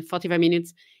done in 45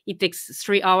 minutes, it takes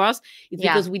 3 hours. It's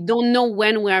because we don't know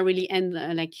when we are really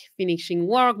like finishing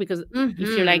work. Because if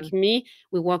you're like me,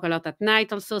 we work a lot at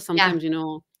night also. Sometimes,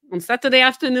 on Saturday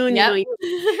afternoon,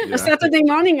 a Saturday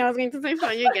morning, I was going to say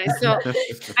for you guys. So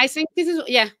I think this is,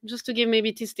 just to give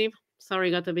maybe this tip.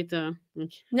 Sorry, got a bit no,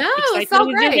 excited it's all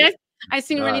with you great. guys. I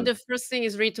think really the first thing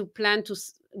is really to plan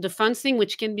the fun thing,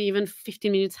 which can be even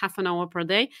 15 minutes, half an hour per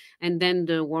day. And then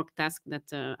the work task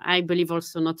that I believe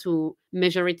also not to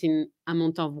measure it in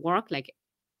amount of work, like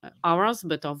hours,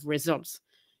 but of results.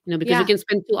 Because you can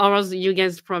spend 2 hours, you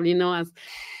guys probably know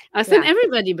as in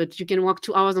everybody, but you can work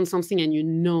 2 hours on something and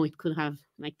it could have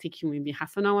like take you maybe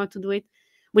half an hour to do it.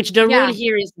 Which the rule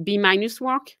here is B-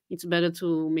 work. It's better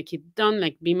to make it done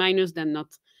like B- than not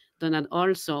done at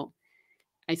all. So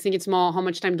I think it's more how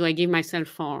much time do I give myself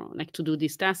for like to do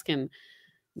this task and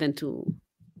then to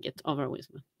get over with.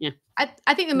 But yeah.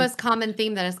 I think the most common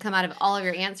theme that has come out of all of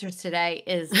your answers today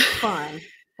is fun.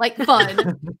 Like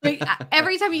fun. Like,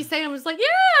 every time you say it, I'm just like, yeah,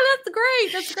 that's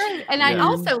great. That's great. And I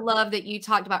also love that you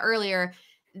talked about earlier,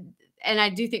 and I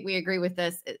do think we agree with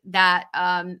this, that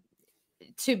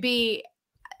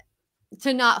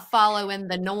to not follow in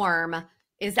the norm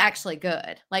is actually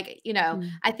good. Like,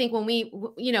 I think when we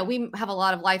have a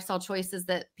lot of lifestyle choices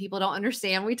that people don't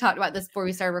understand. We talked about this before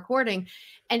we started recording.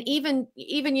 And even,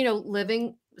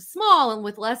 living small and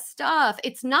with less stuff,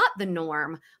 it's not the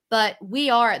norm, but we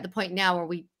are at the point now where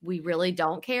we really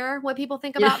don't care what people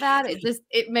think about that.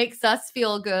 It makes us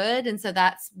feel good. And so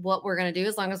that's what we're going to do.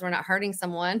 As long as we're not hurting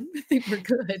someone, I think we're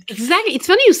good. Exactly. It's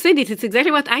funny you said it. It's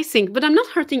exactly what I think, but I'm not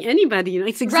hurting anybody.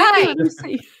 It's exactly what I'm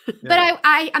saying. But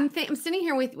I'm sitting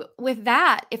here with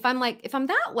that. If I'm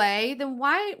that way, then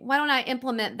why don't I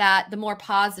implement the more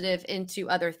positive into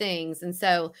other things? And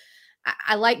so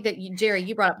I like that Jerry,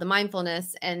 you brought up the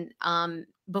mindfulness. And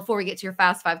before we get to your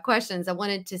fast 5 questions, I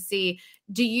wanted to see,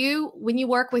 when you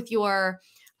work with your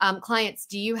clients,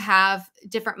 do you have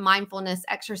different mindfulness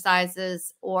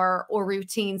exercises or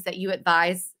routines that you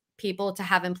advise people to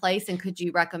have in place? And could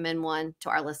you recommend one to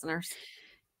our listeners?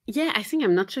 Yeah, I think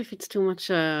I'm not sure if it's too much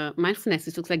mindfulness.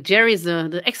 It looks like Jerry is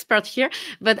the expert here.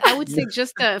 But I would say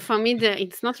just for me,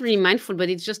 it's not really mindful, but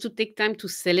it's just to take time to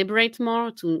celebrate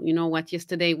more, to, what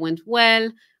yesterday went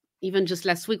well, even just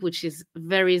last week, which is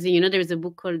very easy. There is a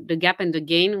book called The Gap and the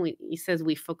Gain. He says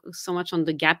we focus so much on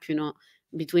the gap,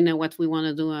 between what we want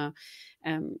to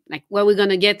do, like where we're going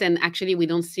to get. And actually, we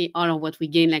don't see all of what we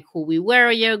gain, like who we were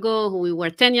a year ago, who we were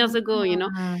 10 years ago,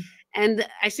 And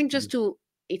I think just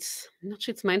it's not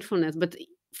sure it's mindfulness, but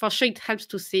for sure it helps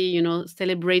to see,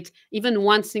 celebrate even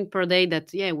one thing per day that,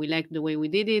 we like the way we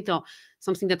did it or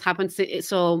something that happened.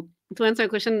 So to answer your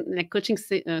question, like coaching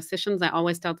sessions, I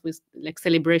always start with like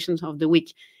celebrations of the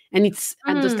week. And it's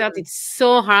at the start, it's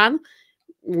so hard.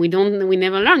 We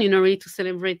never learn, really to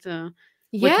celebrate what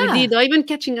we did or even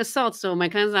catching a thought. So my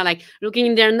clients are like looking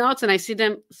in their notes and I see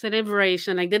them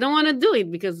celebration, like they don't want to do it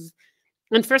because,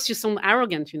 and first you sound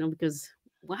arrogant, because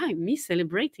why me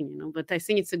celebrating, but I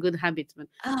think it's a good habit. But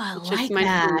I like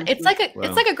that. It's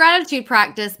like a gratitude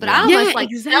practice, but I almost like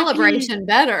celebration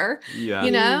better,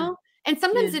 and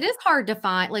sometimes it is hard to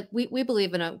find. Like we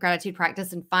believe in a gratitude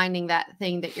practice and finding that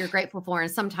thing that you're grateful for. And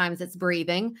sometimes it's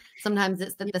breathing. Sometimes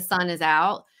it's that the sun is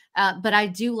out. But I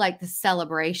do like the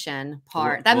celebration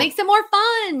part. That makes it more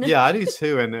fun. Yeah, I do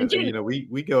too. And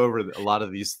we go over a lot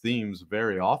of these themes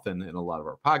very often in a lot of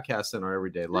our podcasts and our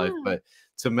everyday life. But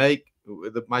to make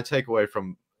my takeaway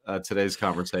from today's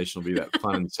conversation will be that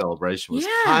fun and celebration was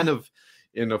kind of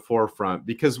in the forefront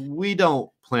because we don't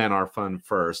plan our fun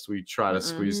first. We try to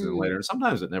squeeze it in later. And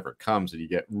sometimes it never comes and you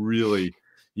can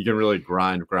really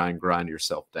grind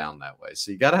yourself down that way.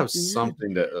 So you got to have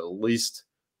something to at least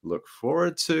look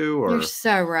forward to, or you're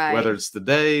so right. Whether it's the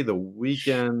day, the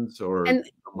weekends, or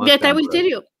yet I will tell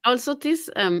you also this.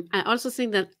 I also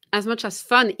think that as much as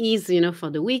fun is, for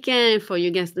the weekend, for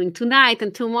you guys doing tonight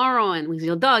and tomorrow, and with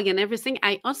your dog and everything,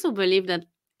 I also believe that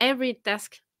every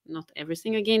task, not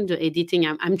everything again, the editing,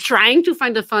 I'm trying to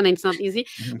find the fun and it's not easy,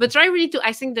 but try really to,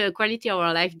 I think the quality of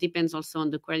our life depends also on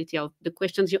the quality of the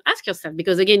questions you ask yourself,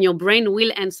 because again, your brain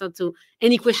will answer to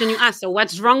any question you ask. So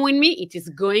what's wrong with me? It is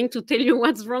going to tell you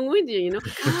what's wrong with you,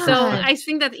 So I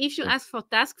think that if you ask for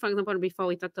tasks, for example, before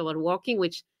we talked about walking,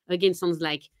 which again sounds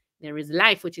like there is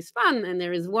life, which is fun, and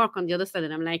there is work on the other side.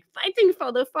 And I'm like fighting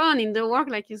for the fun in the work,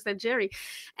 like you said, Jerry.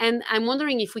 And I'm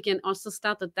wondering if we can also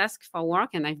start a task for work.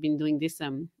 And I've been doing this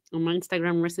on my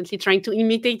Instagram recently, trying to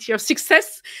imitate your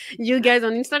success, you guys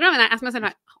on Instagram. And I asked myself,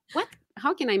 like, what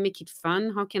how can I make it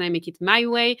fun? How can I make it my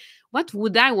way? What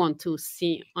would I want to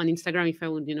see on Instagram if I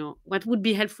would, what would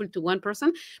be helpful to one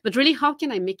person? But really, how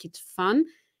can I make it fun?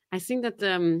 I think that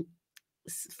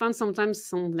fun sometimes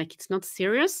sounds like it's not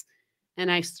serious. And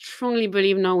I strongly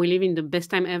believe now we live in the best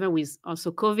time ever with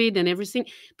also COVID and everything.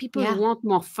 People want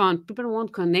more fun. People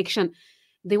want connection.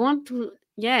 They want to,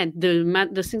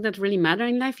 the things that really matter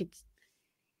in life. It's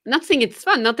not saying it's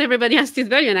fun. Not everybody has this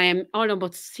value. And I am all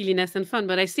about silliness and fun.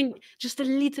 But I think just a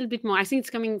little bit more. I think it's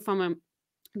coming from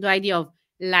the idea of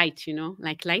light,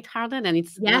 like lighthearted. And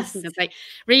it's one thing that I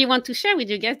really want to share with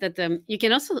you guys, that you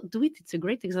can also do it. It's a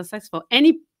great exercise for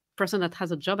any person that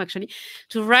has a job, actually,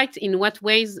 to write in what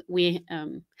ways we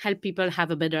help people have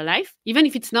a better life, even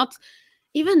if it's not,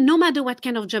 even no matter what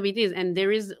kind of job it is. And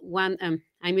there is one,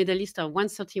 I made a list of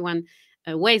 131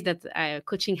 ways that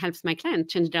coaching helps my client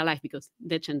change their life, because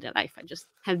they change their life. I just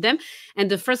help them. And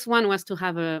the first one was to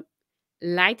have a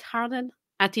lighthearted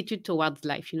attitude towards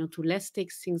life, to less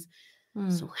take things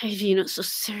so heavy, so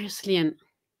seriously. And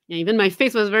even my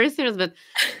face was very serious, but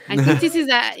I think this is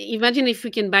imagine if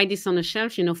we can buy this on a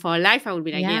shelf, for a life, I would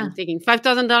be like, I'm taking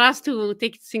 $5,000 to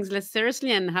take things less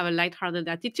seriously and have a lighthearted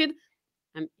attitude.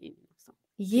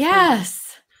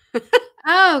 Yes.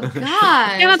 Oh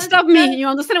God. You cannot stop me. You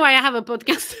understand why I have a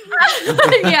podcast.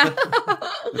 Yeah.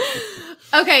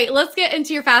 Okay, let's get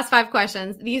into your fast 5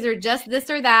 questions. These are just this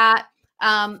or that.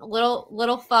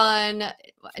 Little fun.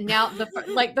 Now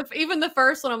even the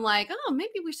first one, I'm like, oh,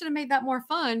 maybe we should have made that more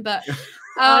fun. But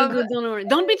all good, don't worry.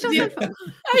 Don't be just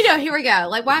I know, here we go.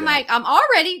 Like, why am I'm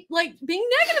already like being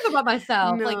negative about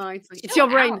myself? No, like it's your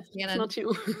brain. It's not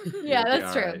you. Yeah,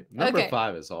 that's true. Right. Number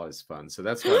 5 is always fun. So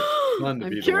that's why it's fun to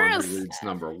be curious. The one who reads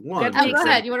number 1. Oh, go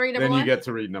ahead. You want to read number 1? Then you get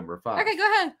to read number 5. Okay,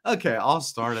 go ahead. Okay, I'll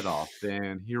start it off.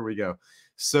 Then here we go.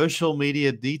 Social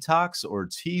media detox or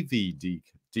TV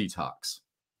detox?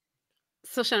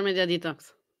 Social media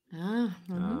detox.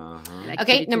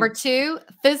 Okay, number 2,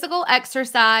 physical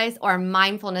exercise or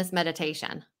mindfulness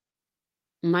meditation?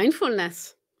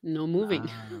 Mindfulness, no moving.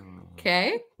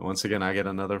 Okay. Once again, I get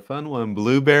another fun one.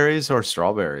 Blueberries or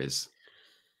strawberries?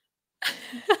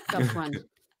 Tough one.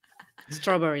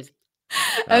 Strawberries.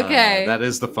 Okay. That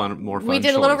is the more fun We did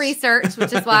choice. a little research,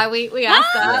 which is why we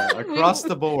asked that. Yeah, across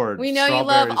the board. We know you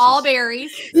love all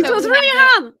berries. It was really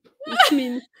hard. I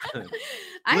mean,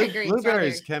 I agree.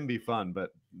 Blueberries can be fun,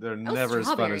 but they're never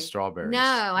as fun as strawberries.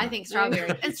 No, I think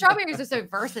strawberries. And strawberries are so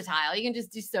versatile. You can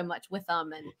just do so much with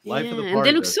them. And Life of the and party,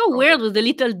 they look so weird with the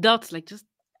little dots. Like, just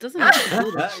doesn't look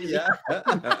so good.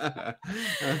 Yeah.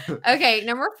 Okay,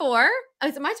 number 4. Oh,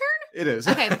 is it my turn? It is.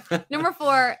 Okay, number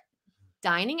 4,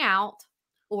 dining out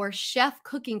or chef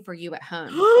cooking for you at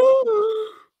home?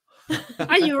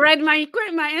 Oh, you read my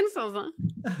answers,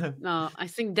 huh? No, I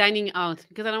think dining out,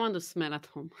 because I don't want to smell at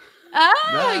home.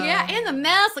 Oh, yeah. And the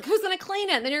mess. Like, who's going to clean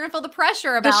it? And then you're going to feel the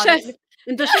pressure about it.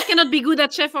 And the chef cannot be good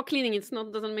at chef or cleaning.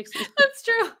 Doesn't make sense. That's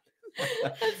true.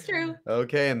 That's true.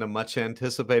 Okay, and the much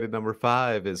anticipated number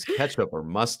 5 is ketchup or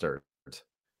mustard.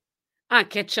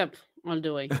 Ketchup all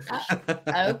the way.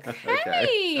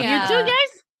 Okay. You too,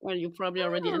 guys? Well, you probably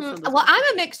already answered that. Well, I'm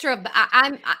a mixture of.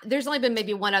 There's only been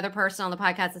maybe one other person on the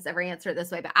podcast that's ever answered it this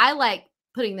way, but I like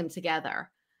putting them together.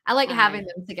 I like having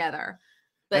them together.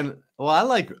 But I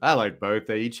like both.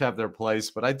 They each have their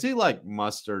place, but I do like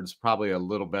mustards probably a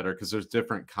little better because there's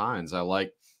different kinds. I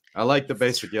like the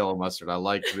basic yellow mustard. I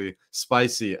like the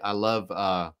spicy. I love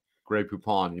Grey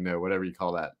Poupon. Whatever you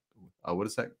call that. What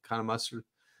is that kind of mustard?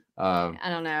 I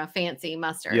don't know. Fancy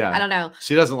mustard. Yeah. I don't know.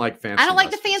 She doesn't like fancy. I don't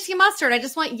like the fancy mustard. I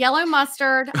just want yellow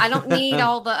mustard. I don't need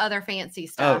all the other fancy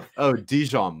stuff. Oh,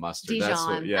 Dijon mustard. Dijon. That's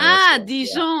what, yeah,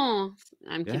 Dijon.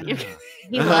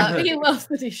 He loves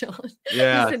the Dijon.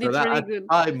 Yeah, He said it's really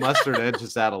good. Mustard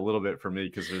edges out a little bit for me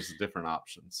because there's different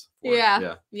options.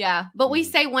 Yeah. But we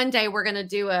say one day we're gonna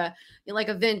do a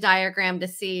Venn diagram to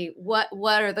see what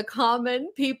are the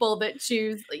common people that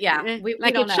choose. Yeah, we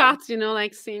like don't a chart,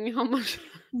 like seeing how much.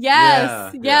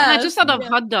 Yes. I just thought of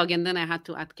hot dog, and then I had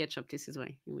to add ketchup. This is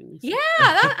why. I'm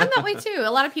that way too. A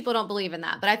lot of people don't believe in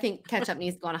that, but I think ketchup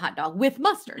needs to go on a hot dog with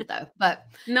mustard, though. But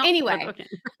anyway,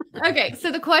 okay. So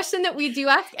the question that we do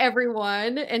ask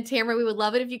everyone, and Tamara, we would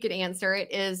love it if you could answer it,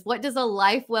 is: what does a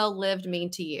life well lived mean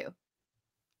to you?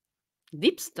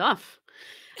 Deep stuff.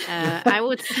 I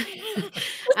would say,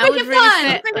 I would really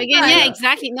say again,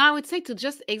 exactly. No, I would say to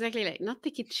just exactly not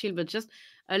take it chill, but just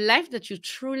a life that you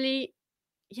truly.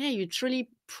 Yeah, you're truly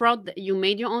proud that you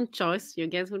made your own choice. You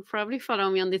guys would probably follow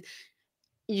me on this.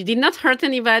 You did not hurt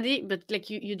anybody, but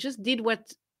you just did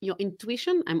what your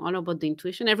intuition. I'm all about the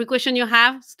intuition. Every question you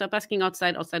have, stop asking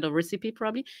outside of recipe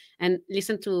probably, and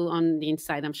listen to on the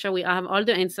inside. I'm sure we have all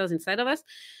the answers inside of us.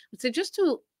 So just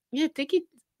to take it.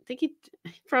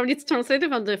 Probably it's translated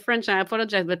from the French. I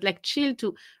apologize, but like chill,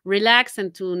 to relax,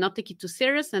 and to not take it too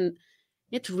serious, and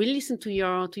to really listen to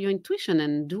your intuition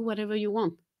and do whatever you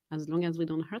want, as long as we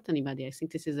don't hurt anybody. I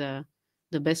think this is the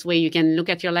best way you can look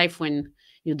at your life when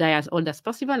you die as old as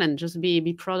possible, and just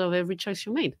be proud of every choice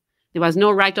you made. There was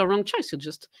no right or wrong choice. You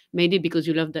just made it because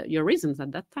you loved your reasons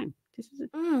at that time. This is it.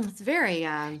 It's very.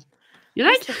 You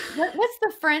like? What's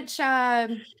the French?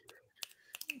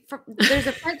 There's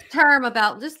a French term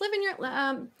about just living your.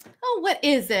 What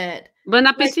is it? Bon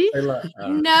appétit.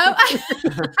 No,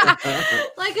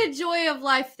 like a joy of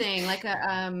life thing, like a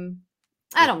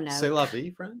I don't know. C'est la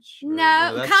vie, French?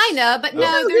 No, kind of, but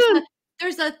no.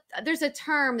 There's a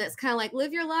term that's kind of like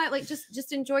live your life, like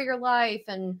just enjoy your life.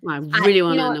 And I really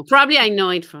want to know. Probably I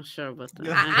know it for sure, but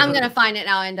I'm gonna find it,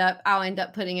 and I'll end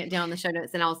up putting it down in the show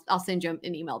notes, and I'll send you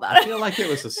an email about it. I feel like it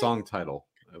was a song title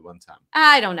at one time.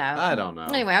 I don't know.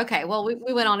 Anyway, okay. Well, we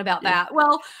went on about that.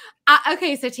 Well,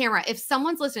 okay. So Tamara, if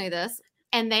someone's listening to this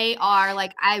and they are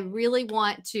like, I really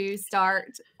want to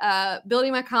start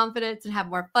building my confidence and have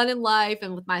more fun in life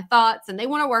and with my thoughts, and they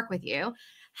want to work with you,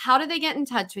 how do they get in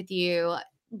touch with you?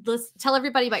 Let's tell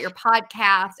everybody about your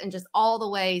podcast and just all the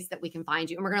ways that we can find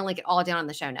you. And we're going to link it all down in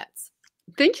the show notes.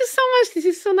 Thank you so much. This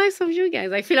is so nice of you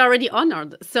guys. I feel already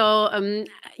honored. So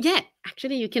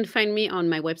actually you can find me on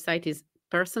my website is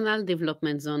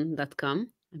personaldevelopmentzone.com.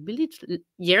 I believe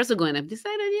years ago, and I've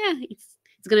decided,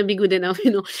 it's going to be good enough,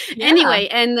 Yeah. Anyway,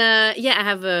 and I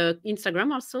have a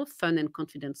Instagram also, Fun and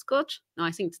Confidence Coach. No,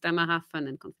 I think it's Tamara Fun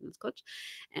and Confidence Coach.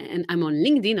 And I'm on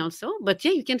LinkedIn also. But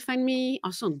you can find me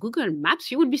also on Google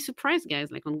Maps. You would be surprised, guys.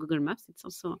 Like on Google Maps, it's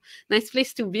also a nice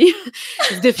place to be.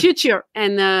 It's the future.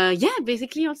 And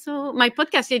basically also my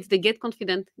podcast, it's the Get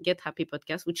Confident, Get Happy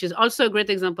podcast, which is also a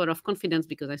great example of confidence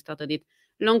because I started it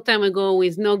a long time ago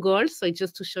with no goals. So it's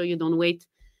just to show you don't wait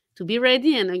to be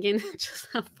ready, and again, just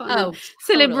have fun.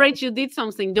 Celebrate you did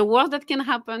something. The worst that can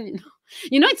happen,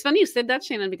 it's funny you said that,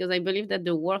 Shannon, because I believe that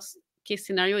the worst case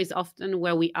scenario is often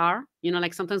where we are.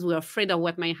 Like sometimes we're afraid of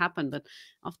what might happen, but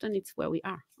often it's where we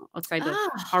are outside of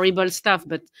horrible stuff.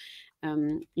 But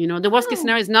the worst case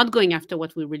scenario is not going after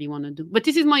what we really want to do. But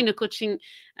this is more in a coaching,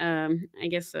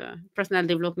 personal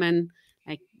development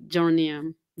like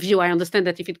journey view. I understand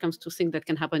that if it comes to things that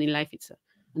can happen in life, it's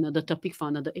another topic for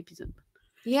another episode.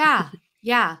 Yeah.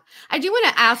 I do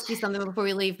want to ask you something before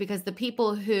we leave, because the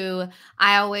people who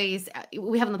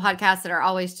we have on the podcast that are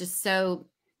always just so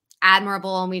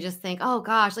admirable, and we just think, oh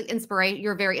gosh, like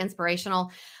you're very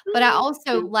inspirational. But I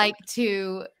also like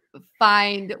to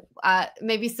find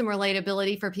maybe some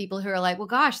relatability for people who are like, well,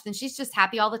 gosh, then she's just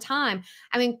happy all the time.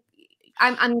 I mean,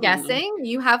 I'm guessing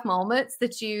you have moments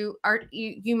that you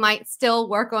might still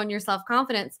work on your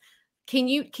self-confidence. Can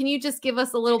you just give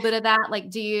us a little bit of that? Like,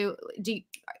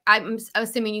 I'm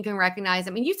assuming you can recognize,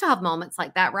 you still have moments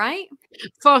like that, right?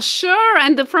 For sure.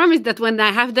 And the problem is that when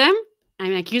I have them,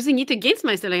 I'm like using it against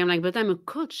myself. I'm like, but I'm a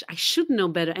coach. I should know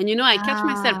better. And I catch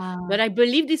myself, but I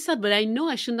believe this thought, but I know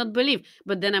I should not believe.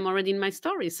 But then I'm already in my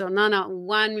story. So no,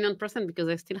 1,000,000%, because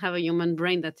I still have a human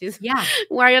brain that is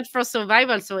wired for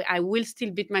survival. So I will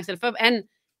still beat myself up. And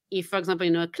if, for example,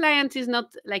 a client is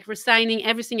not like resigning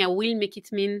everything, I will make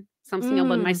it mean something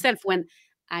about myself when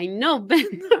I know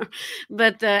better.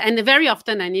 But and very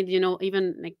often I need,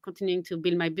 even like continuing to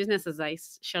build my business, as I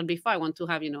shared before, I want to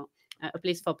have, a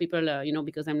place for people,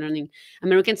 because I'm learning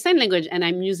American Sign Language and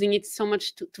I'm using it so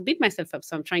much to beat myself up.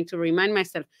 So I'm trying to remind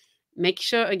myself, make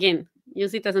sure, again,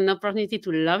 use it as an opportunity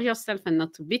to love yourself and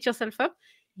not to beat yourself up.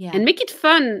 Yeah. And make it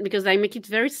fun, because I make it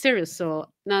very serious. So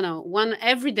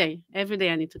every day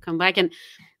I need to come back. And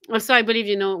also I believe,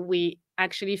 we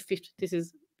actually, this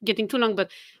is getting too long,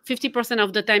 but 50%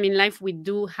 of the time in life, we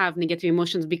do have negative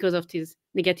emotions because of this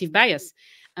negative bias.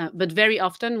 But very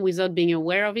often, without being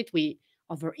aware of it, we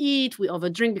overeat, we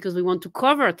overdrink because we want to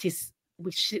cover this.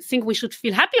 We think we should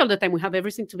feel happy all the time. We have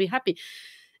everything to be happy.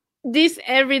 This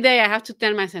every day, I have to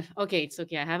tell myself, okay, it's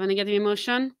okay. I have a negative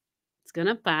emotion. It's going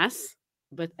to pass.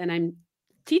 And I'm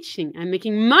teaching. I'm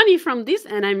making money from this,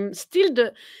 and I'm still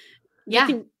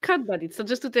getting cut by it. So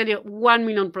just to tell you,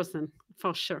 1,000,000%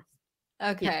 for sure.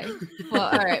 Okay. Well,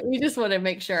 all right. We just want to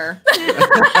make sure.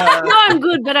 No, I'm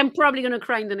good, but I'm probably going to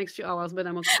cry in the next few hours, but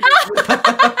I'm okay.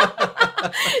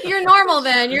 You're normal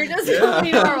then. You're just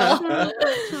totally normal.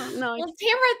 No, Well,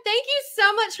 Tamara, thank you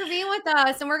so much for being with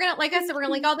us. And we're gonna, like I said, we're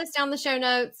gonna link all this down in the show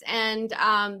notes. And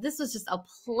this was just a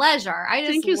pleasure. I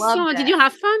just thank you so much. it. Did you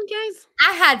have fun, guys?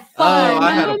 I had Oh, fun.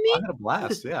 I had a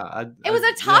blast. Yeah, It was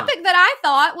a topic that I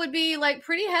thought would be like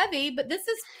pretty heavy, but this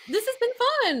has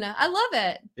been fun. I love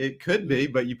it. It could be,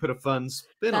 but you put a fun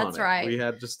spin on it. That's right. We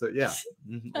had just a That's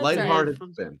lighthearted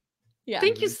right. spin. Yeah.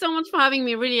 Thank you so much for having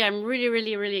me. Really, I'm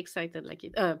really excited. Like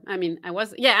it. I mean,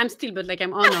 I'm still, but like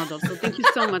I'm honored also. Thank you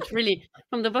so much, really,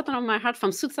 from the bottom of my heart,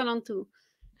 from Switzerland to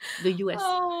the US.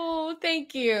 Oh,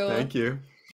 thank you. Thank you.